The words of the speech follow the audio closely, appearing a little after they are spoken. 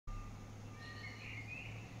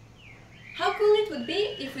How cool it would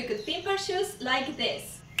be if we could pimp our shoes like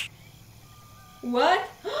this. What?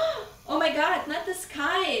 Oh my god, not the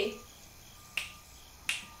sky!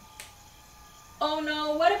 Oh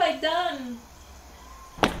no, what have I done?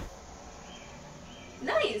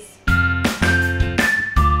 Nice!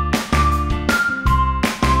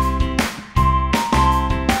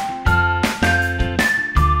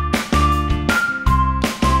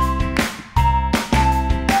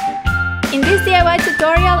 In this DIY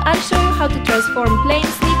tutorial, I'll show you how to transform plain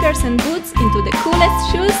sneakers and boots into the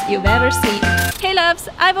coolest shoes you've ever seen. Hey loves,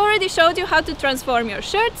 I've already showed you how to transform your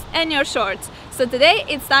shirts and your shorts, so today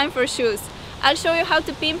it's time for shoes. I'll show you how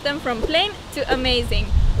to pimp them from plain to amazing.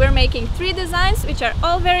 We're making 3 designs which are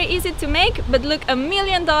all very easy to make but look $1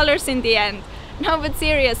 million in the end. No, but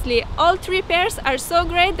seriously, all 3 pairs are so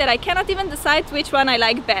great that I cannot even decide which one I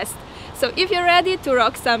like best. So if you're ready to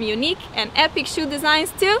rock some unique and epic shoe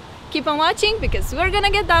designs too, keep on watching because we're gonna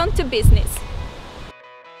get down to business.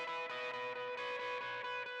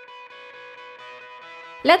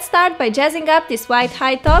 Let's start by jazzing up these white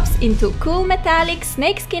high tops into cool metallic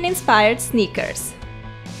snakeskin inspired sneakers.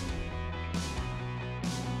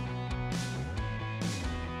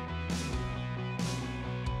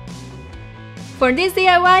 For this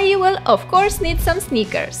DIY you will of course need some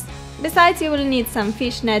sneakers. Besides, you will need some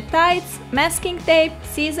fishnet tights, masking tape,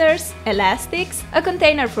 scissors, elastics, a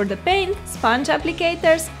container for the paint, sponge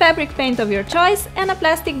applicators, fabric paint of your choice, and a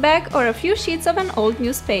plastic bag or a few sheets of an old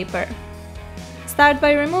newspaper. Start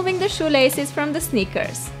by removing the shoelaces from the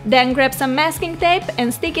sneakers. Then grab some masking tape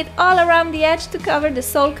and stick it all around the edge to cover the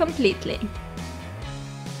sole completely.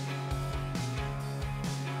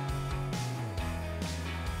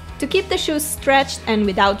 To keep the shoes stretched and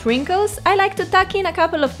without wrinkles, I like to tuck in a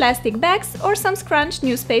couple of plastic bags or some scrunched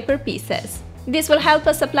newspaper pieces. This will help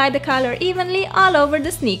us apply the color evenly all over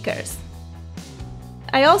the sneakers.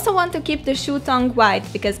 I also want to keep the shoe tongue white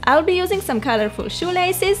because I'll be using some colorful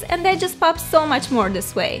shoelaces and they just pop so much more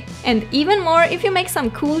this way. And even more if you make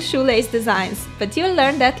some cool shoelace designs, but you'll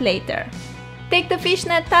learn that later. Take the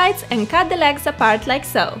fishnet tights and cut the legs apart like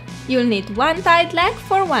so. You'll need 1 tight leg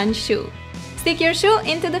for 1 shoe. Stick your shoe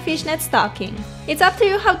into the fishnet stocking. It's up to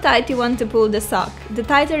you how tight you want to pull the sock. The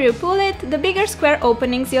tighter you pull it, the bigger square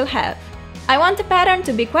openings you'll have. I want the pattern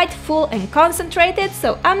to be quite full and concentrated,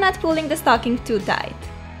 so I'm not pulling the stocking too tight.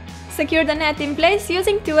 Secure the net in place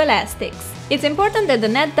using 2 elastics. It's important that the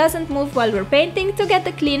net doesn't move while we're painting to get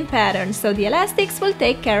the clean pattern, so the elastics will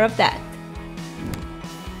take care of that.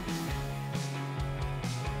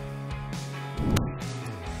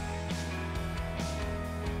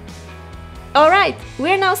 Alright,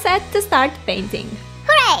 we're now set to start painting.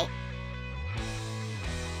 Hooray!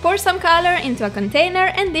 Pour some color into a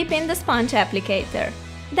container and dip in the sponge applicator.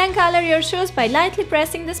 Then color your shoes by lightly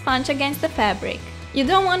pressing the sponge against the fabric. You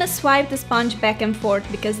don't want to swipe the sponge back and forth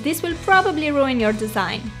because this will probably ruin your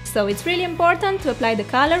design. So it's really important to apply the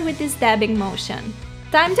color with this dabbing motion.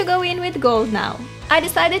 Time to go in with gold now. I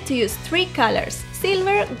decided to use 3 colors,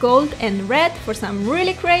 silver, gold and red for some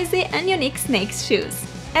really crazy and unique snakes shoes.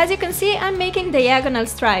 As you can see, I'm making diagonal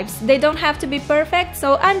stripes. They don't have to be perfect,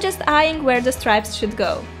 so I'm just eyeing where the stripes should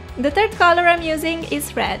go. The 3rd color I'm using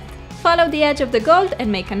is red. Follow the edge of the gold and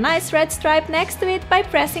make a nice red stripe next to it by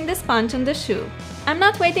pressing the sponge on the shoe. I'm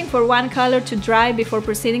not waiting for one color to dry before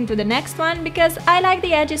proceeding to the next one because I like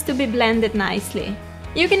the edges to be blended nicely.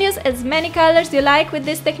 You can use as many colors you like with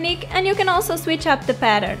this technique and you can also switch up the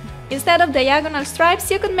pattern. Instead of diagonal stripes,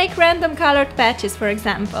 you could make random colored patches, for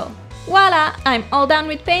example. Voila! I'm all done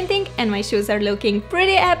with painting and my shoes are looking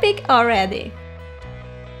pretty epic already.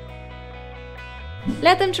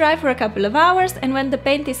 Let them dry for a couple of hours and when the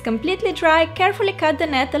paint is completely dry, carefully cut the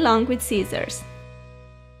net along with scissors.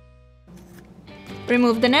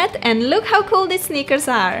 Remove the net and look how cool these sneakers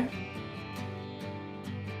are!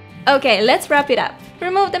 Okay, let's wrap it up.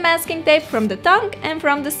 Remove the masking tape from the tongue and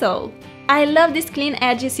from the sole. I love these clean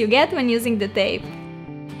edges you get when using the tape.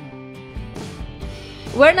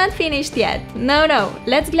 We're not finished yet. No,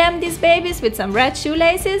 let's glam these babies with some red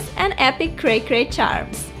shoelaces and epic cray-cray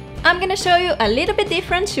charms. I'm gonna show you a little bit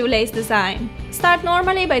different shoelace design. Start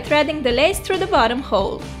normally by threading the lace through the bottom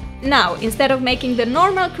hole. Now, instead of making the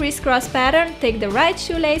normal crisscross pattern, take the right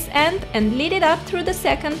shoelace end and lead it up through the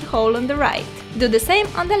 2nd hole on the right. Do the same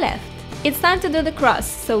on the left. It's time to do the cross,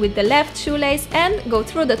 so with the left shoelace end, go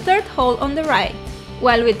through the 3rd hole on the right,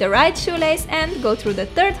 while with the right shoelace end, go through the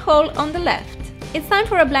 3rd hole on the left. It's time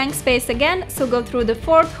for a blank space again, so go through the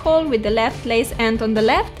 4th hole with the left lace end on the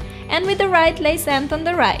left and with the right lace end on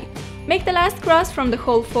the right. Make the last cross from the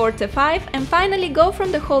hole 4 to 5 and finally go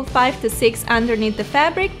from the hole 5 to 6 underneath the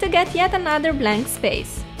fabric to get yet another blank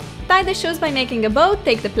space. Tie the shoes by making a bow,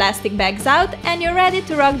 take the plastic bags out, and you're ready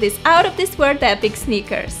to rock these out-of-this-world epic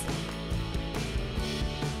sneakers.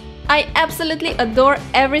 I absolutely adore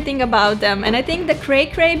everything about them, and I think the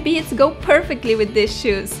cray-cray beads go perfectly with these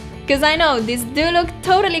shoes. Cause I know these do look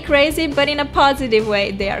totally crazy, but in a positive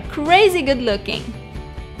way. They are crazy good looking.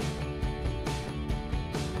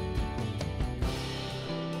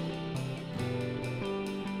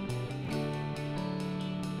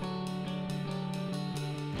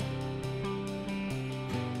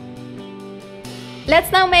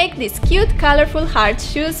 Let's now make these cute, colorful heart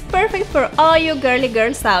shoes perfect for all you girly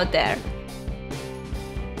girls out there.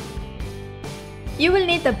 You will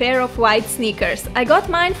need a pair of white sneakers. I got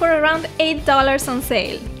mine for around $8 on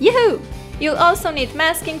sale. Yahoo! You'll also need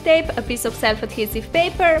masking tape, a piece of self-adhesive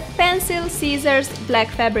paper, pencils, scissors, black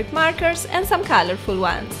fabric markers, and some colorful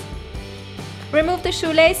ones. Remove the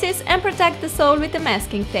shoelaces and protect the sole with the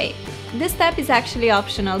masking tape. This step is actually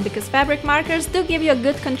optional because fabric markers do give you a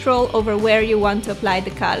good control over where you want to apply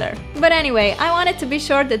the color. But anyway, I wanted to be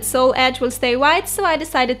sure that sole edge will stay white, so I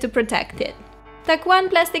decided to protect it. Tuck one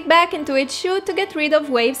plastic bag into each shoe to get rid of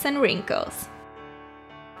waves and wrinkles.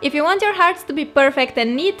 If you want your hearts to be perfect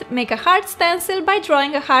and neat, make a heart stencil by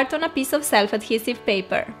drawing a heart on a piece of self-adhesive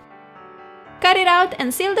paper. Cut it out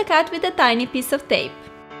and seal the cut with a tiny piece of tape.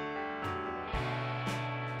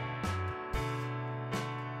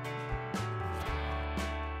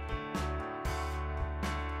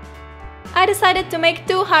 I decided to make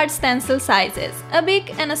two heart stencil sizes, a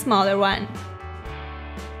big and a smaller one.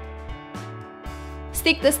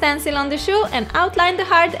 Stick the stencil on the shoe and outline the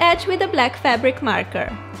heart edge with a black fabric marker.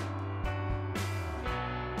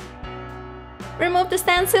 Remove the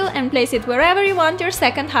stencil and place it wherever you want your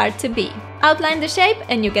second heart to be. Outline the shape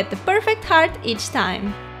and you get the perfect heart each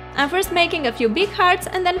time. I'm first making a few big hearts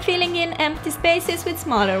and then filling in empty spaces with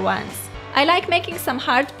smaller ones. I like making some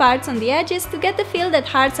heart parts on the edges to get the feel that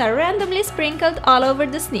hearts are randomly sprinkled all over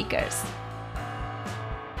the sneakers.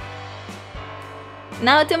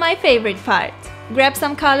 Now to my favorite part. Grab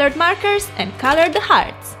some colored markers and color the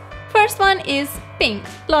hearts. First one is pink,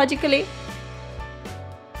 logically.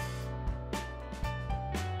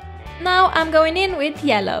 Now I'm going in with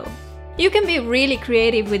yellow. You can be really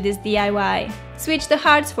creative with this DIY. Switch the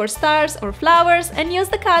hearts for stars or flowers and use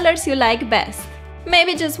the colors you like best.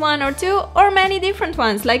 Maybe just one or two, or many different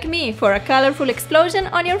ones like me for a colorful explosion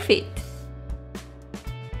on your feet.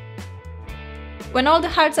 When all the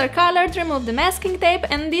hearts are colored, remove the masking tape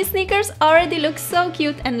and these sneakers already look so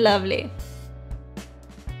cute and lovely.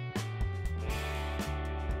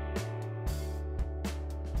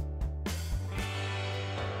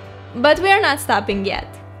 But we are not stopping yet.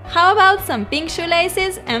 How about some pink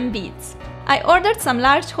shoelaces and beads? I ordered some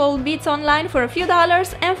large hole beads online for a few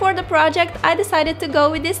dollars, and for the project I decided to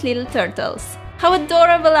go with these little turtles. How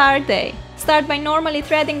adorable are they? Start by normally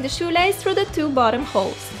threading the shoelace through the two bottom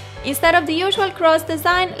holes. Instead of the usual cross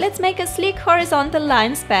design, let's make a sleek horizontal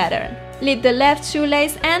lines pattern. Lead the left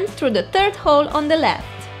shoelace end through the third hole on the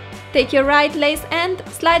left. Take your right lace end,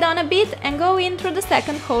 slide on a bead and go in through the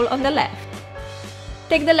second hole on the left.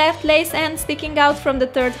 Take the left lace end sticking out from the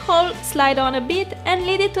third hole, slide on a bead and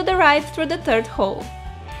lead it to the right through the third hole.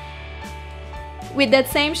 With that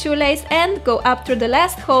same shoelace end, go up through the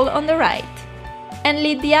last hole on the right. And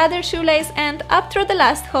lead the other shoelace end up through the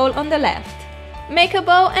last hole on the left. Make a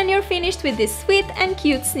bow and you're finished with these sweet and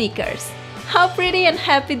cute sneakers. How pretty and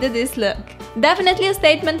happy did this look? Definitely a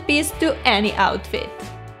statement piece to any outfit.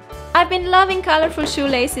 I've been loving colorful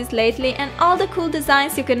shoelaces lately and all the cool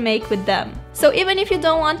designs you can make with them. So even if you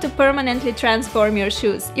don't want to permanently transform your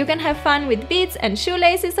shoes, you can have fun with beads and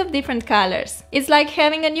shoelaces of different colors. It's like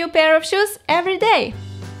having a new pair of shoes every day.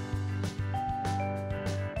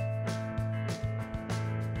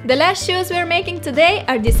 The last shoes we're making today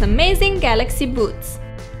are these amazing Galaxy boots.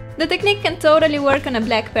 The technique can totally work on a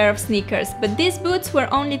black pair of sneakers, but these boots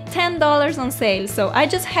were only $10 on sale, so I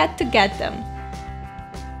just had to get them.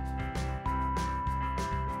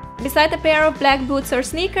 Beside a pair of black boots or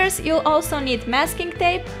sneakers, you'll also need masking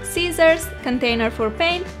tape, scissors, container for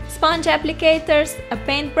paint, sponge applicators, a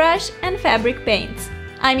paintbrush and fabric paints.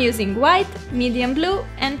 I'm using white, medium blue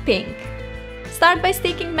and pink. Start by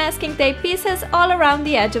sticking masking tape pieces all around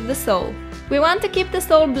the edge of the sole. We want to keep the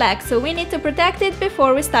sole black, so we need to protect it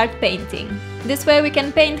before we start painting. This way we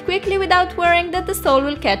can paint quickly without worrying that the sole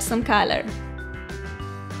will catch some color.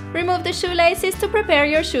 Remove the shoelaces to prepare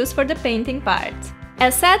your shoes for the painting part.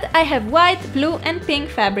 As said, I have white, blue and pink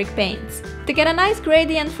fabric paints. To get a nice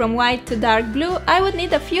gradient from white to dark blue, I would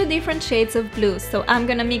need a few different shades of blue, so I'm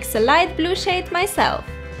gonna mix a light blue shade myself.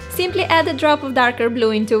 Simply add a drop of darker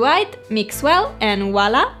blue into white, mix well, and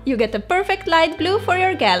voila, you get a perfect light blue for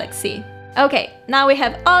your galaxy. Okay, now we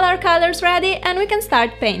have all our colors ready and we can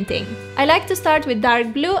start painting. I like to start with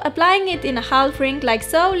dark blue, applying it in a half ring like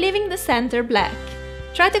so, leaving the center black.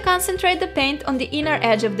 Try to concentrate the paint on the inner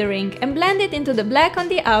edge of the ring and blend it into the black on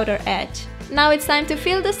the outer edge. Now it's time to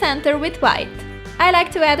fill the center with white. I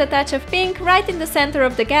like to add a touch of pink right in the center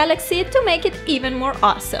of the galaxy to make it even more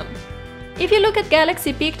awesome. If you look at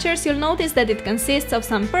galaxy pictures, you'll notice that it consists of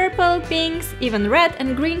some purple, pinks, even red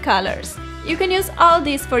and green colors. You can use all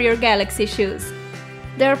these for your galaxy shoes.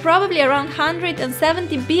 There are probably around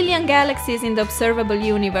 170 billion galaxies in the observable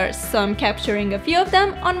universe, so I'm capturing a few of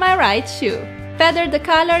them on my right shoe. Feather the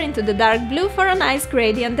color into the dark blue for a nice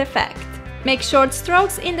gradient effect. Make short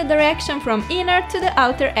strokes in the direction from inner to the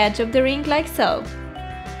outer edge of the ring like so.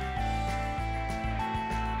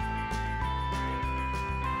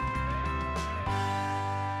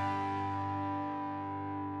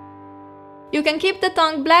 You can keep the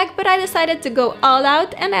tongue black, but I decided to go all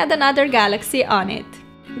out and add another galaxy on it.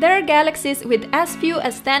 There are galaxies with as few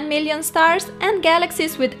as 10 million stars and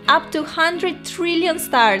galaxies with up to 100 trillion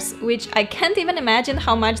stars, which I can't even imagine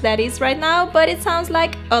how much that is right now, but it sounds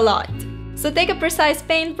like a lot. So take a precise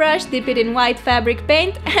paintbrush, dip it in white fabric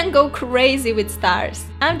paint and go crazy with stars.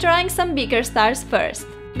 I'm drawing some bigger stars first.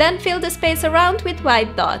 Then fill the space around with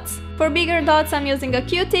white dots. For bigger dots I'm using a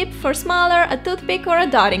Q-tip, for smaller a toothpick or a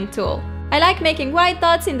dotting tool. I like making white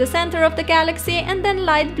dots in the center of the galaxy and then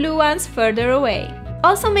light blue ones further away.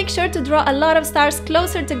 Also make sure to draw a lot of stars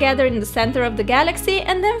closer together in the center of the galaxy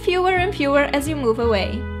and then fewer and fewer as you move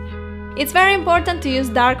away. It's very important to use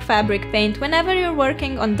dark fabric paint whenever you're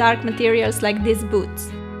working on dark materials like these boots.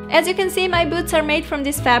 As you can see, my boots are made from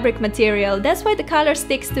this fabric material, that's why the color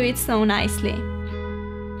sticks to it so nicely.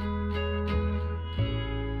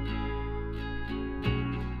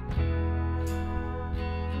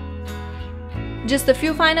 Just a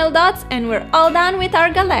few final dots and we're all done with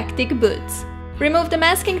our galactic boots. Remove the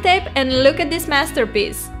masking tape and look at this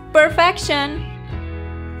masterpiece. Perfection!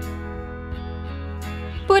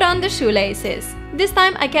 Put on the shoelaces. This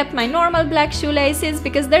time I kept my normal black shoelaces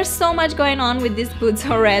because there's so much going on with these boots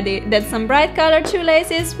already that some bright colored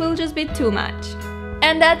shoelaces will just be too much.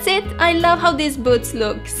 And that's it! I love how these boots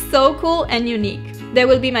look, so cool and unique. They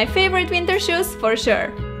will be my favorite winter shoes for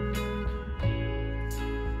sure.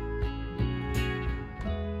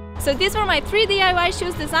 So these were my 3 DIY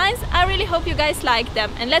shoes designs. I really hope you guys liked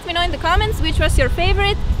them and let me know in the comments which was your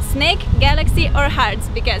favorite, snake, galaxy or hearts,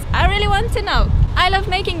 because I really want to know. I love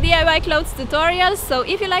making DIY clothes tutorials, so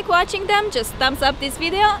if you like watching them, just thumbs up this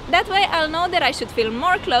video, that way I'll know that I should film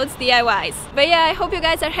more clothes DIYs. But yeah, I hope you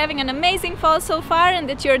guys are having an amazing fall so far and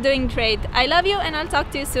that you're doing great. I love you and I'll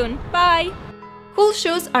talk to you soon. Bye! Cool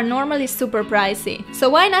shoes are normally super pricey, so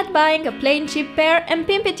why not buying a plain cheap pair and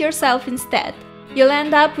pimp it yourself instead? You'll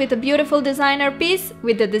end up with a beautiful designer piece,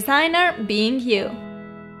 with the designer being you.